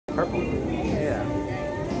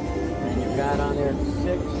got on there 6,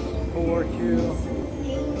 4, 2. 8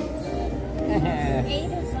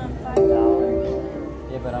 is on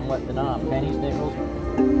 $5. Yeah, but I'm what, denom? Pennies, nickels?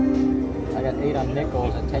 I got 8 on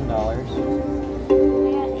nickels at $10. I got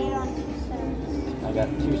 8 on 2 cents. I got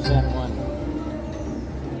 2 cent one.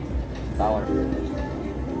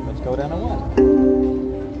 $1. Let's go down to 1.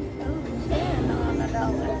 10 on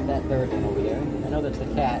 $1. That third one over there. I know that's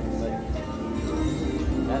the cat, but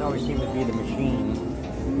that always seemed to be the machine.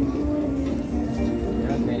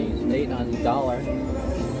 There are pennies. 8 on $1.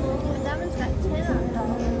 That one's got 10 on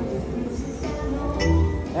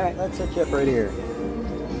 $1. Alright, let's set you up right here.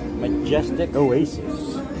 Majestic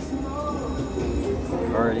Oasis.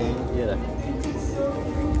 Already get it.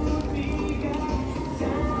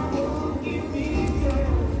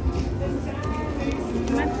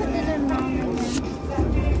 I put it in wrong again.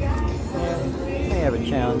 Yeah, may have a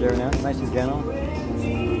challenge there now. Nice and gentle.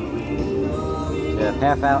 Yeah,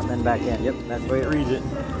 half out and then back in. Yep, that's the way it reads it.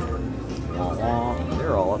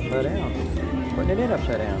 They're all upside down. Putting it in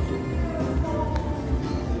upside down.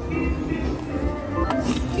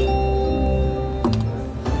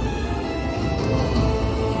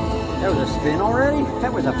 That was a spin already?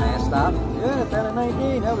 That was a fast stop. Yeah, down at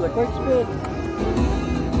 19. That was a quick spin.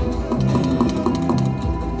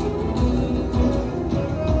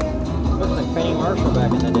 Looks like Penny Marshall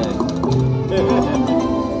back in the day.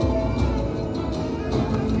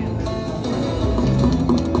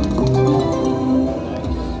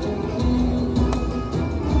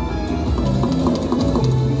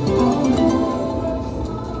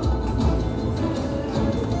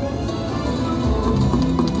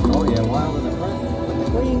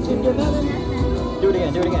 Do it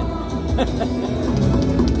again, do it again.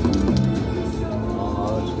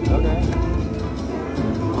 Almost. Okay.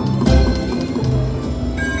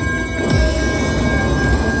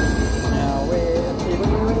 Now, wait, let's see. Wait.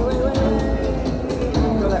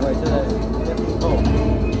 Go that way, to that. Yep. Oh.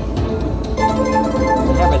 I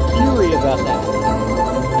have a theory about that.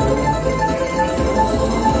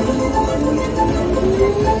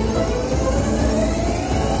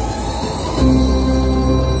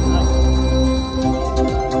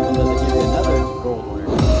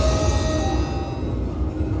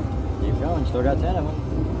 Still got 10 of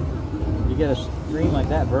them. You get a stream like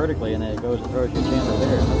that vertically and then it goes and throws your chance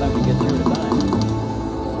there. Sometimes you get 2 at a time.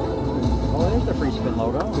 Oh, there's the free spin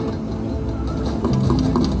logo.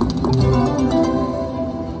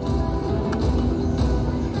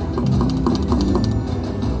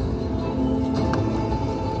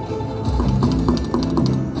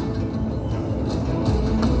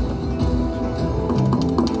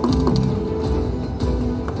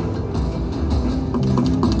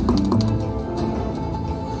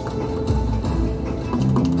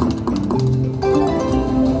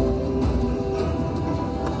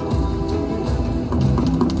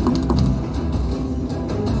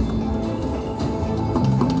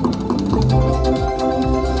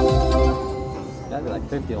 That'd be like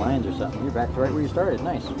 50 lines or something. You're back to right where you started.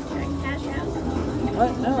 Nice. Should I cash out?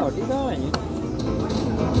 What? No, keep going.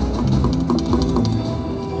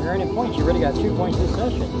 You're earning points. You already got 2 points this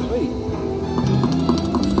session. Sweet.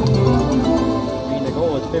 I mean, the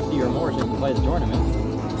goal is 50 or more so you can play the tournament. I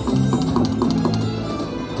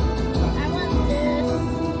want this.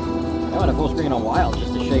 I want a full screen on Wild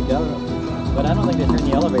just to shake out. But I don't think they turn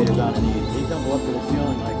the elevators on in these. These don't go up to the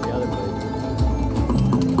ceiling like the other place.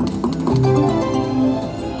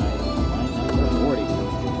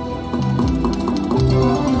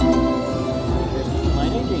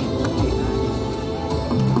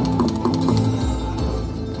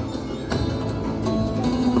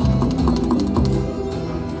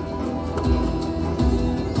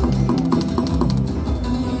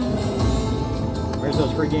 Where's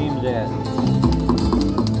those free games at?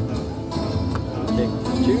 Take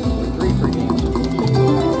 2 or 3 free games. There's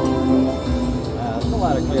a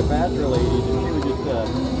lot of Cleopatra ladies. If she would just get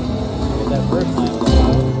that first time with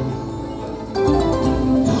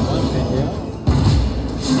one video.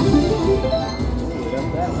 Got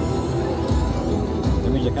that one. That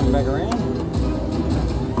means they're coming back around.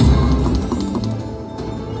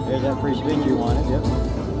 There's that free spin you wanted, yep.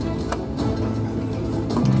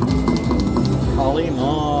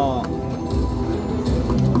 Kalima.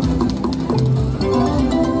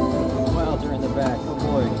 Wilder in the back, oh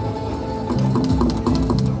boy.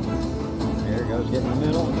 There it goes, get in the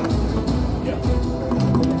middle. Yeah.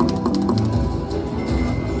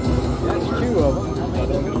 That's 2 of them. How many of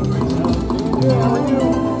them? Good, how are you?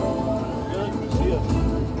 Good, see ya.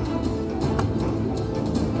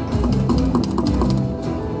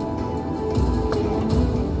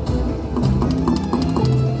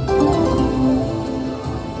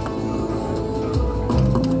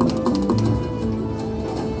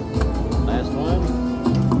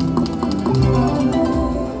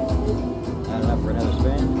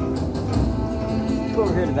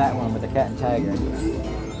 one with the cat and tiger.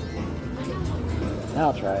 Now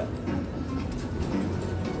I'll try it.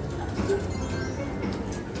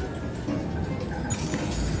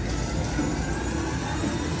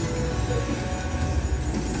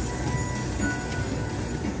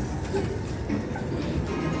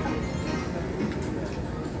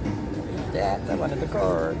 Dad, I wanted the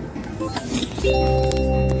card. Let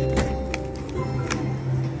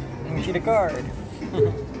me see the card.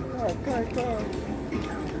 Card.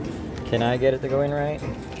 Can I get it to go in right?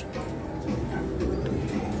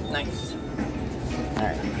 Nice.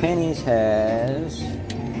 Alright, pennies has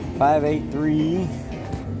 583.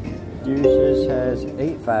 Juices has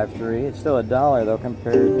 853. It's still $1 though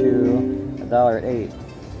compared to $1.08.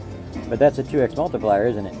 But that's a 2x multiplier,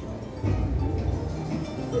 isn't it?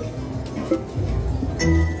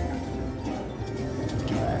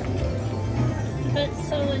 But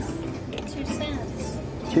so is 2 cents.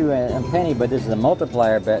 2 and a penny, but this is a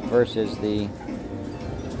multiplier bet versus the...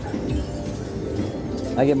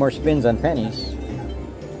 I get more spins on pennies,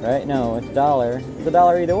 right? No, it's $1. It's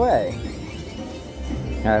 $1 either way.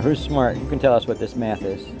 Alright, who's smart? You can tell us what this math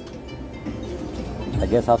is. I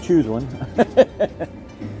guess I'll choose one.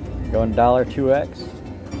 Going $1, 2x.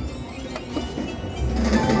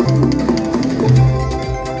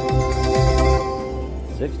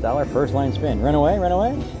 $6 first line spin. Run away, run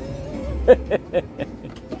away.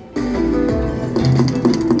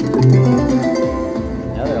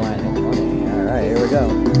 Another line at 20. Alright, here we go.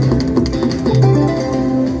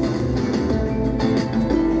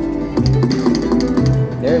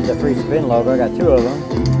 There's the free spin logo. I got 2 of them.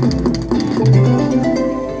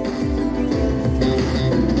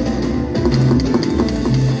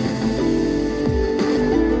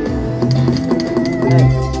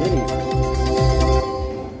 Nice.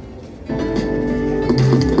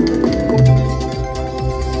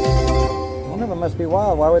 Must be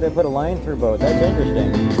wild. Why would they put a line through both? That's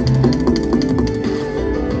interesting.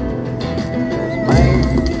 There's mine.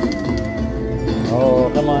 Oh,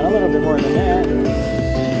 come on, a little bit more than that.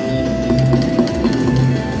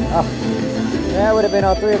 Oh, that would have been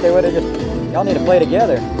all 3 if they would have just... Y'all need to play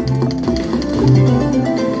together.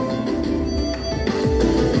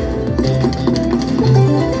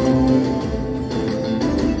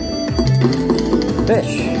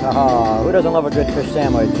 Fish. Oh, who doesn't love a good fish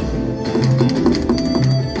sandwich?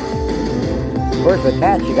 Of course, with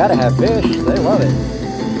cats, you gotta have fish. They love it.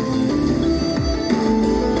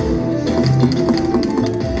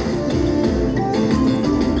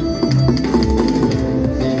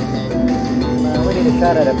 We need a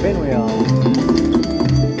shot at a pinwheel.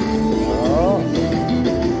 Oh.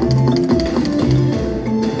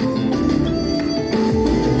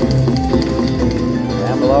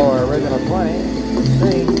 Down below our original 20. Let's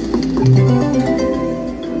see.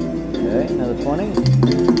 Okay, another 20.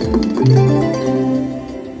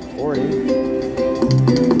 40.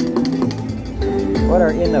 What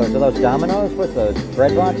are in those? Are those dominoes? What's those?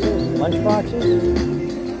 Bread boxes? Lunch boxes?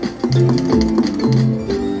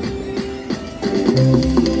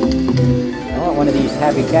 I want one of these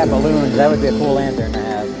Happy Cat balloons. That would be a cool lantern to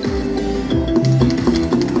have.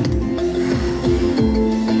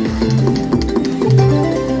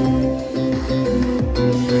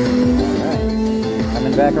 Alright.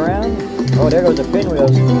 Coming back around. Oh, there goes the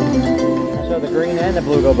pinwheels. I saw the green and the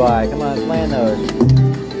blue go by. Come on, let's land those.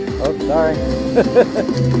 Oh, sorry.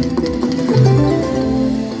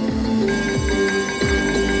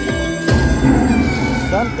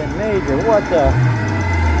 Something major. What the?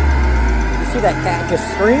 You see that cat just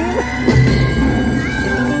scream?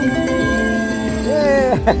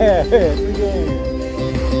 Yeah! 3 games.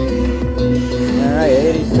 Alright,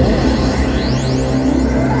 80 cents.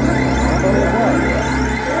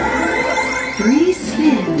 3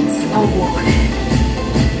 spins awarded.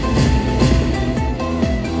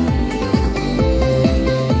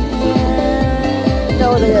 No,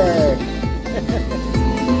 there.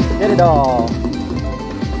 Get it all.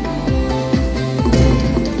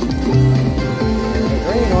 The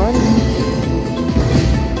green one.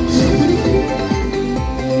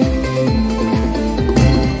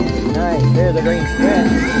 Nice. There's the green spin.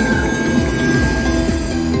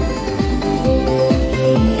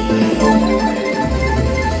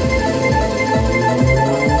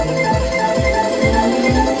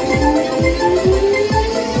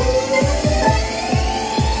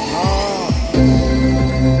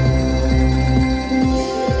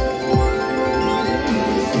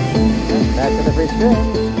 Back to the free spin.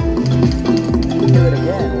 Do it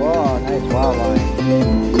again. Whoa, nice wild line.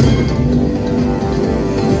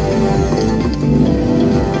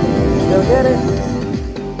 Still get it.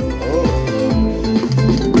 Oh.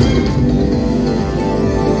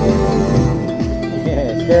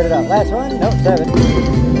 scared it up. Last one? Nope, 7.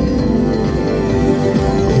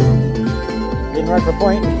 Didn't run for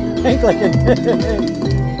point. Ain't clicking.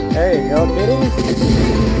 There you go, kitties.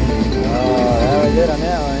 Oh, that was good on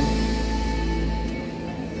that one.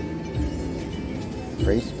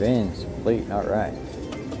 Free spins, complete. All right.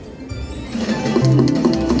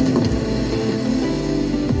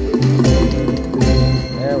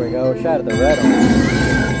 There we go. Shot at the red one.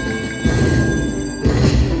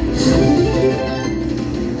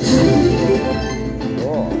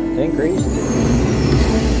 Cool. It's increased.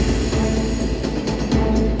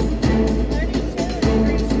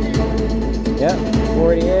 32. Yep.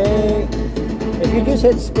 48. If you just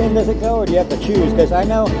hit spin, does it go, or do you have to choose? Because I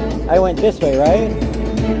know I went this way, right?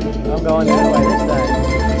 I'm going that way this time.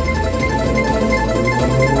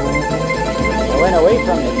 I went away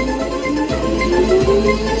from it.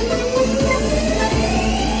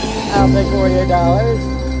 I'll take $48.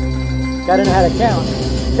 Gotta know how to count.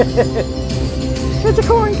 Catch a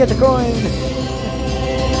coin, catch a coin.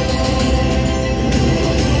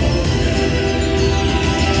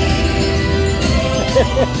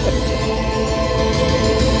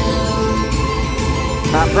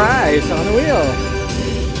 Top prize on the wheel.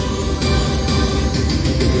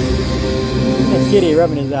 And Kitty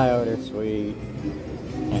rubbing his eye over there. Sweet.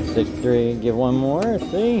 And 63. Give one more.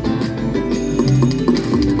 See?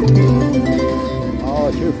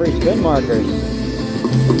 Oh, 2 free spin markers.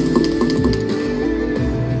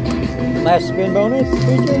 Last spin bonus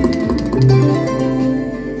feature.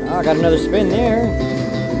 Oh, I got another spin there.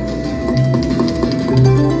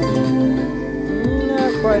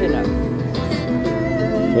 Not quite enough.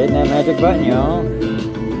 Hitting that magic button, y'all.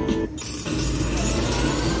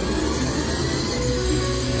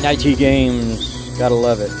 IT games. Gotta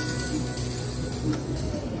love it.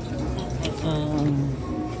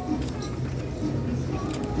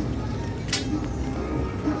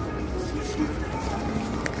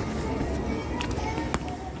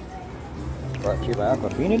 Brought to you by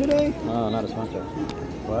Aquafina today? Oh, not a sponsor.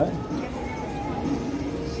 What?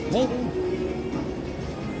 Maybe.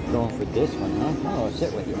 Going for this one, huh? Oh, I'll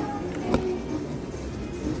sit with you.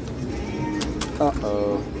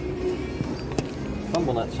 Uh-oh.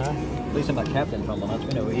 Fumble nuts, huh? At least I'm not Captain Fumble Nuts.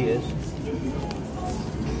 We know who he is.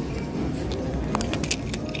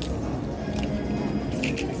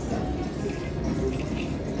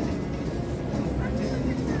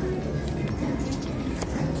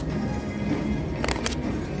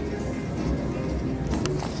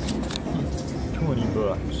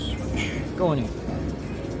 $20. Go in.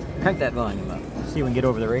 Crank that volume up. Let's see if we can get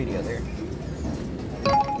over the radio there.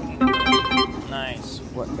 Nice.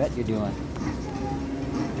 What bet you doing?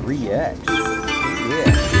 3X.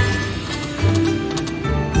 Yeah.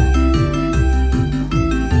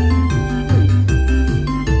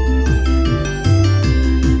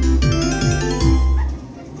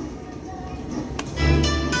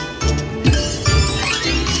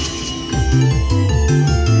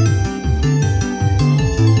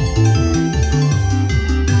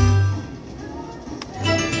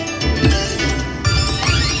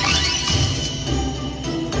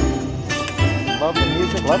 Love the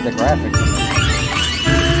music, love the graphics.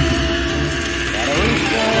 Got a Respin. Oh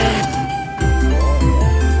yeah.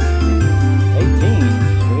 18,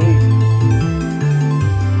 sweet.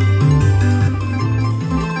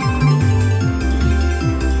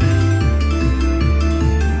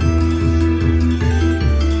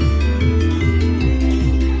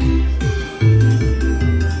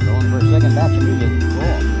 Going for a second batch of music.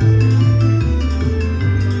 Cool.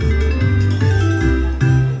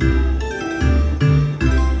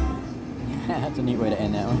 That's a neat way to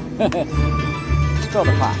end that one. Spill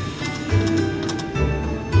the pot.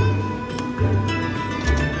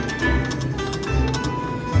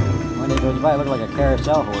 When it goes by, it looks like a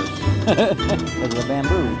carousel horse because of the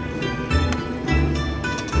bamboo.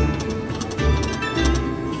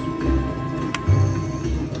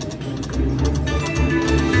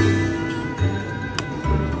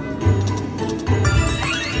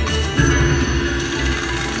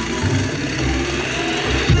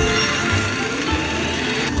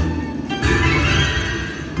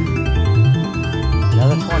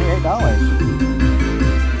 Another $28.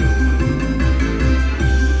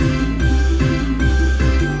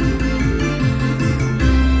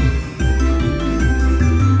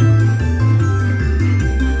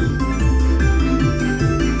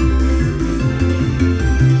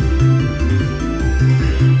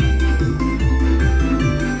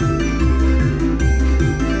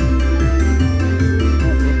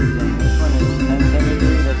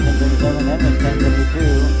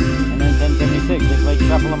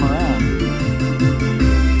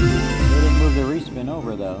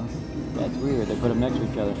 That's weird. They put them next to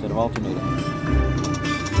each other instead of alternating.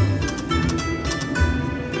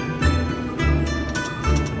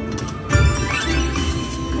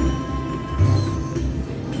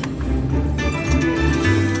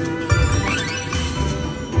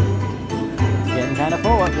 Getting kind of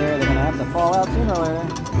full up there. They're going to have to fall out sooner or later.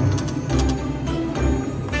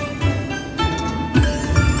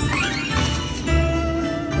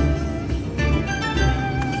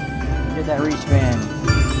 Get that respin.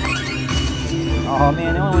 Oh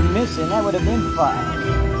man, the only one missing, that would have been 5.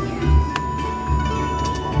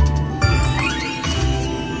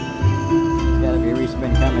 There's gotta be a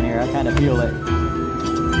respin coming here, I kind of feel it.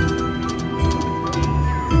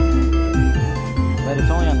 But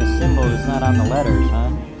it's only on the symbols, it's not on the letters,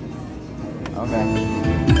 huh? Okay.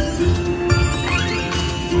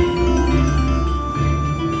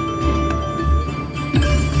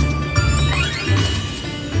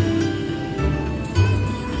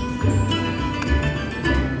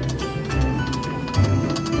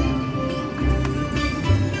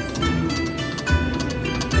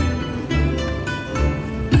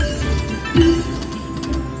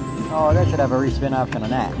 Oh, that should have a respin option on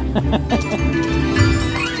that.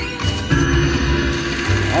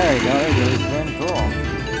 There you go, there's a respin, cool.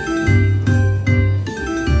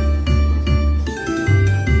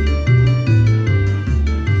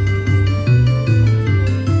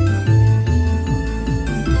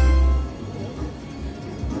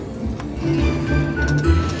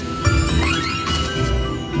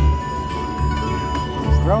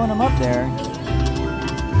 Just throwing them up there.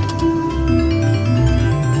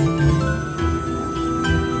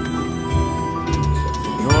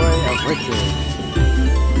 Riches.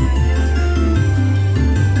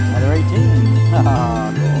 Another 18.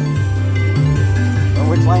 Oh, cool. Well,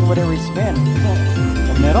 which line would it respin?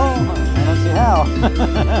 The middle? I don't see how.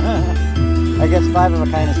 I guess 5 of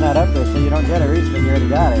a kind is not up there, so you don't get a respin. You already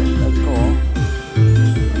got it. That's cool.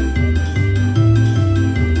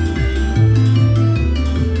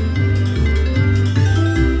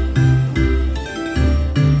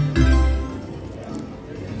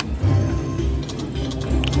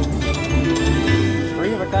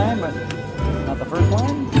 But not the first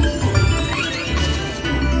one.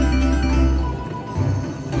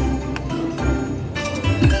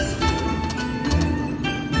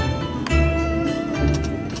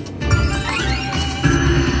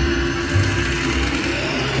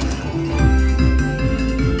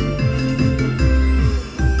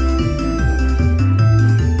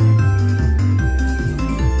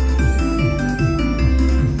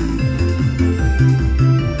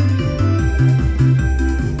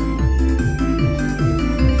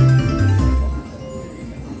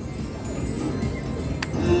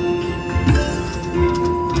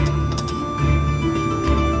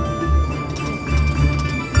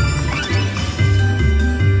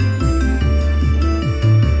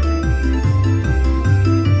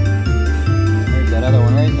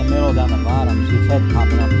 Down the bottom, see its head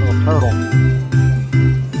popping up, a little turtle.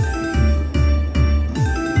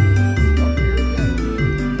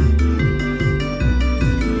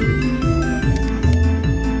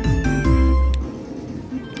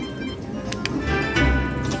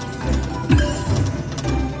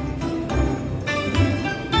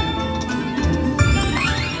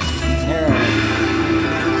 There,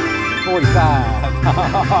 45.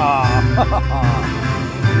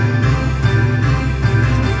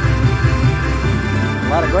 A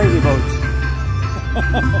lot of gravy boats.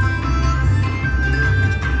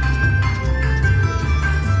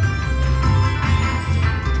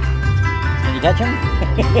 Can you catch them?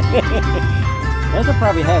 Those are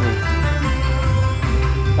probably heavy.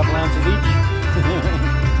 A couple ounces each.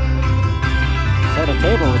 Set a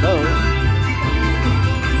table with those.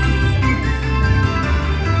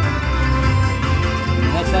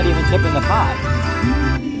 And that's not even tipping the pot.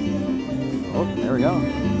 Oh, there we go.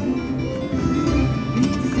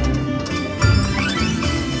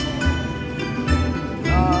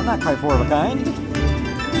 Not quite 4 of a kind.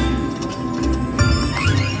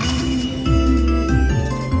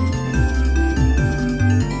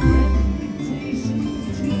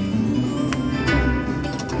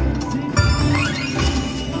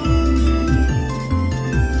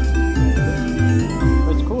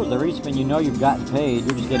 What's cool is the respin, you know you've gotten paid,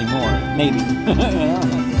 you're just getting more. Maybe. I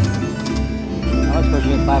was supposed to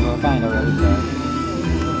get 5 of a kind already, so.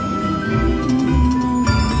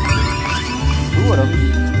 2 of them.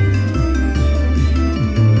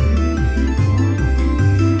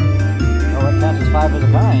 Counts as 5 of a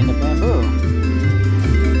kind of bamboo.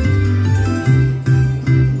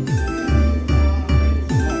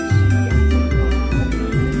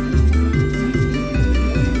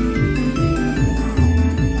 Nice.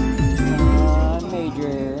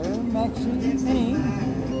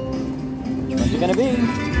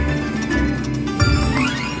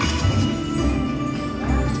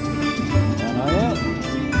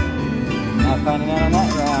 not finding out on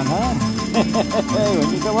that round, huh?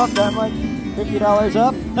 When you go up that much, $50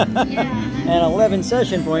 up, Yeah. and 11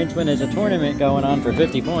 session points when there's a tournament going on for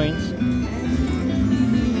 50 points.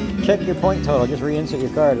 Check your point total. Just reinsert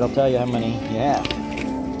your card. It'll tell you how many you have.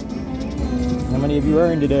 How many have you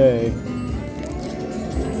earned today?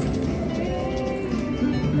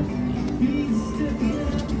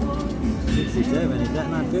 $67. Is that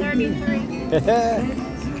not 50? 33.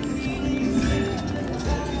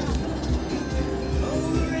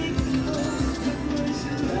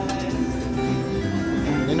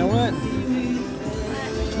 You know what?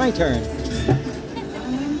 My turn.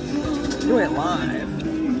 Do it live.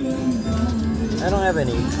 I don't have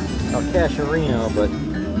any Casherino, but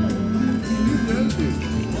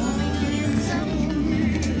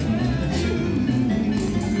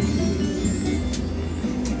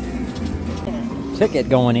ticket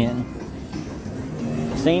going in.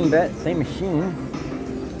 Same bet, same machine.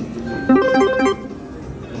 I'm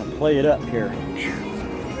gonna play it up here.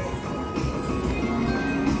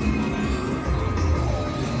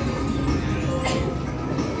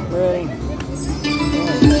 Ready?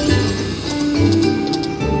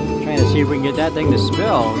 Trying to see if we can get that thing to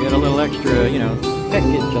spill. Get a little extra, you know,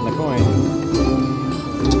 package on the coin.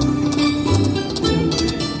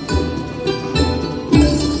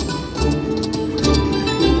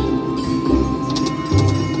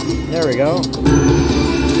 There we go.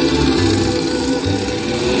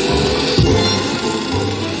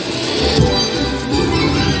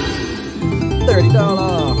 $30.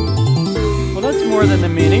 Well, that's more than the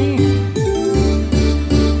mini.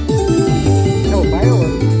 No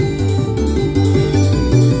fireworks.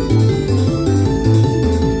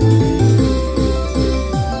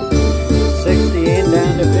 $60 and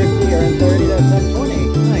down to $50, earn $30. That's up $20.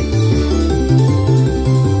 Nice.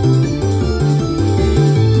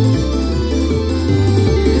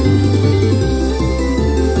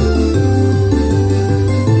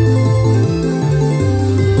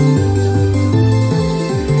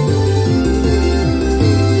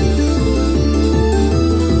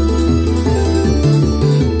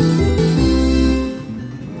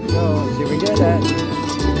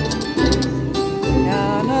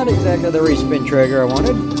 Not exactly the respin trigger I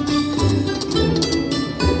wanted.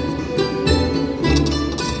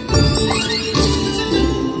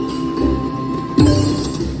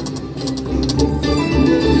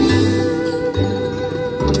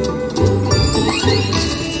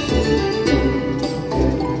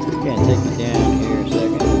 Can't take it down here a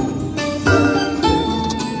second.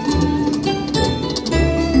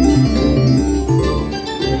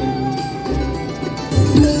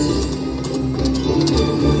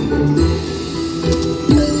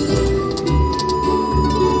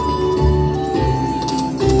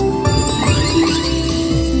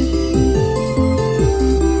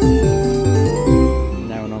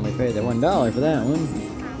 $1 for that one.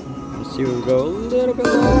 Let's see, we'll go a little bit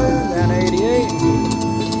lower, down to 88.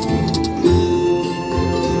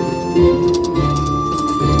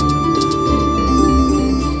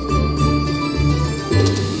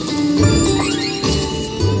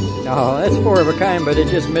 Oh, that's 4 of a kind, but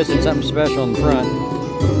it's just missing something special in front.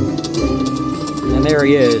 And there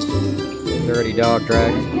he is, Dirty Dog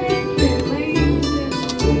Dragon.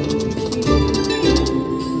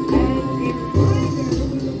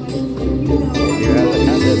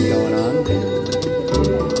 Going on.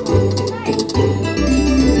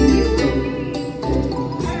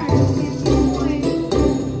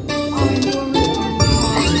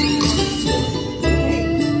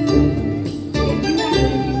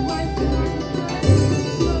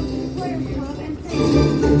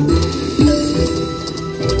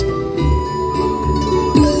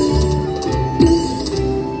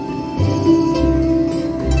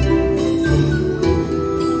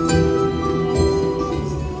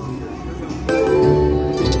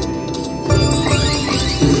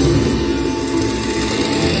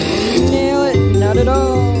 Not at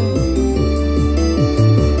all.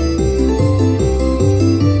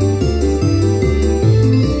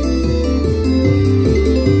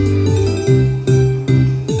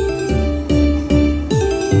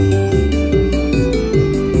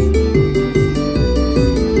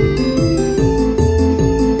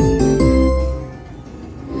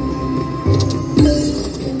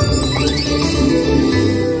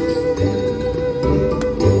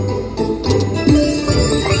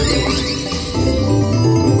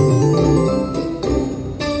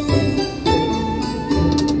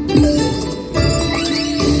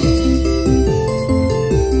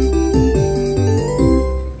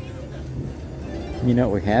 You know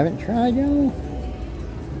what we haven't tried, y'all?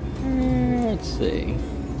 Let's see.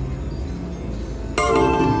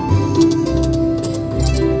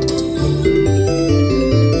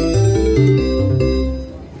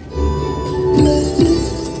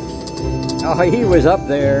 Oh, he was up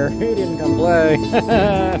there. He didn't come play.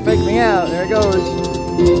 Fake me out. There it goes.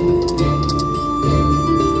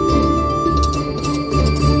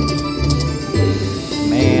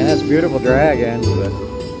 Man, that's beautiful dragons, but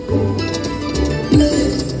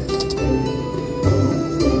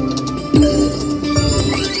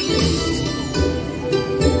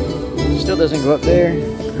still doesn't go up there.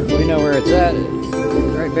 We know where it's at.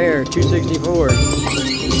 Right there, 264.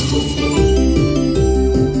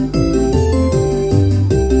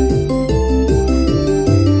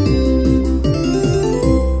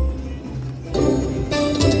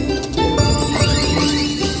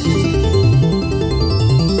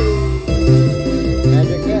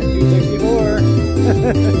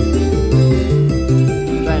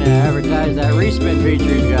 Trying to advertise that Respin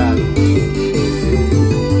feature he's got.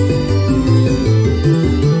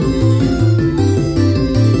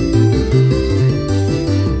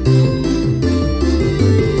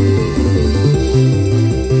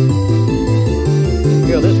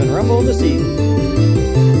 Feel this one rumble the seat.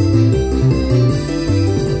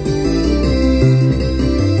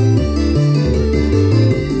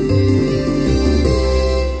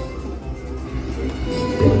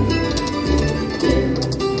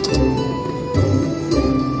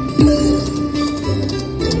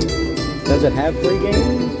 Does it have free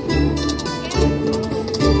games?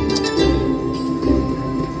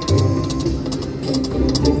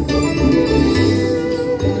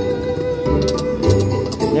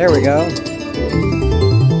 There we go.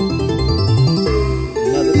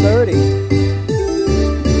 Another 30.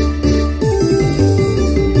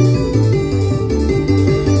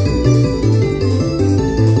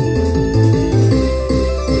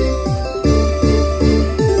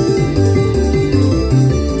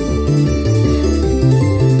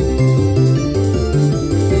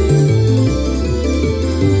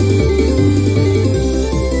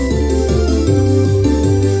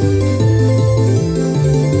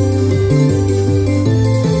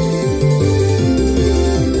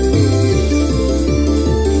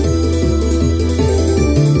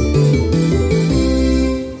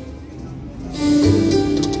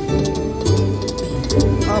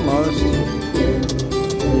 Almost.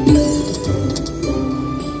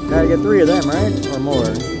 Gotta get 3 of them, right? Or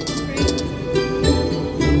more.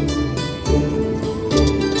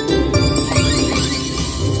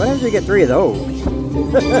 What happens if you get 3 of those?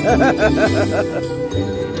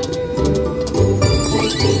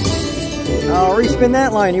 Oh, respin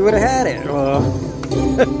that line, you would have had it.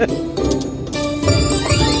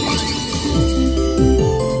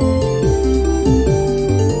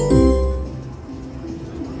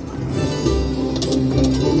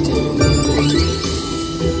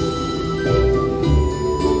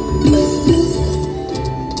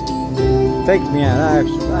 Faked me out.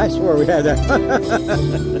 I swore we had that.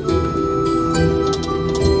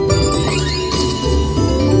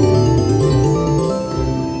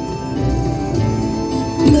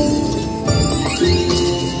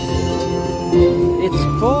 It's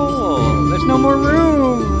full. There's no more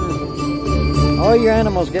room. All your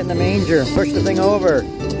animals get in the manger. Push the thing over.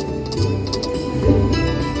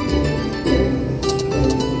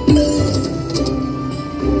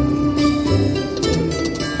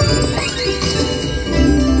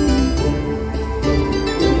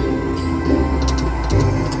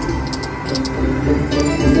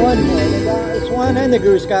 One more. It's one and the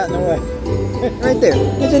goose got in the way. Right there.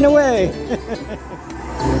 It's in the way.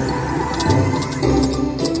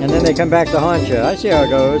 And then they come back to haunt you. I see how it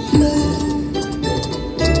goes.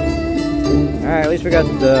 Alright, at least we got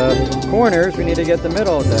the corners. We need to get the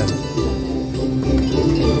middle of that.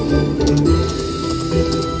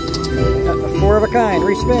 4 of a kind.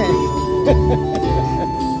 Respin.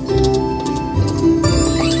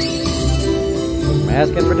 Am I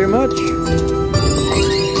asking for too much?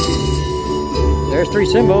 There's 3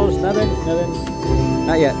 symbols. Nothing.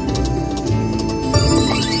 Not yet.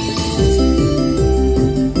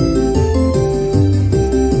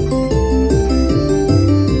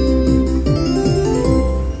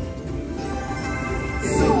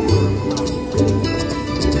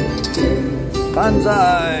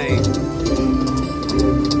 Banzai!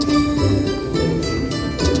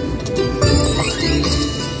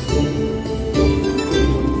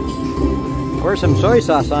 Pour some soy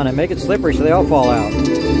sauce on it, make it slippery so they all fall out.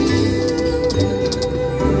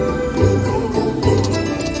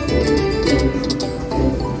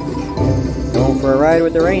 Going for a ride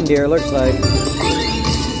with the reindeer, looks like.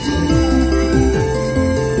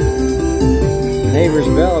 Neighbor's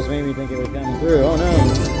bells made me think it was coming through. Oh no.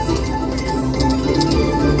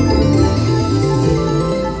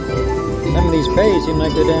 Some of these pays seem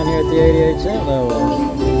like they're down here at the 88 cent level.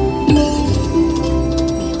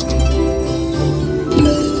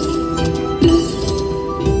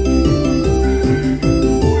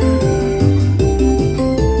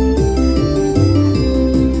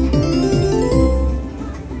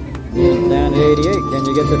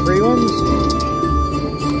 spins.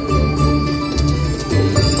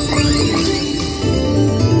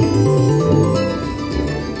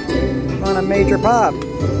 On a major pop.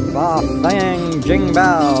 FANG JIN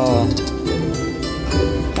BAO.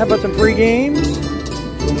 How about some free games?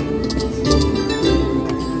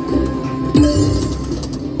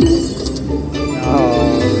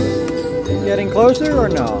 Oh, getting closer or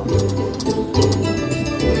no?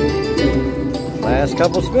 Last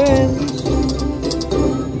couple spins.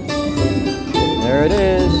 There it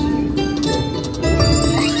is.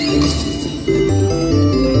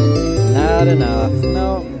 Not enough.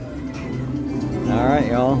 Nope. Alright,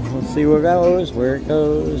 y'all. Let's see where it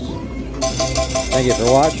goes. Thank you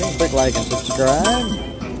for watching. Click like and subscribe.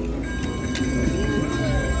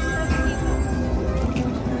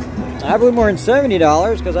 I blew more than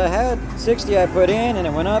 $70 because I had 60 I put in and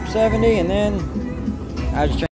it went up 70 and then I just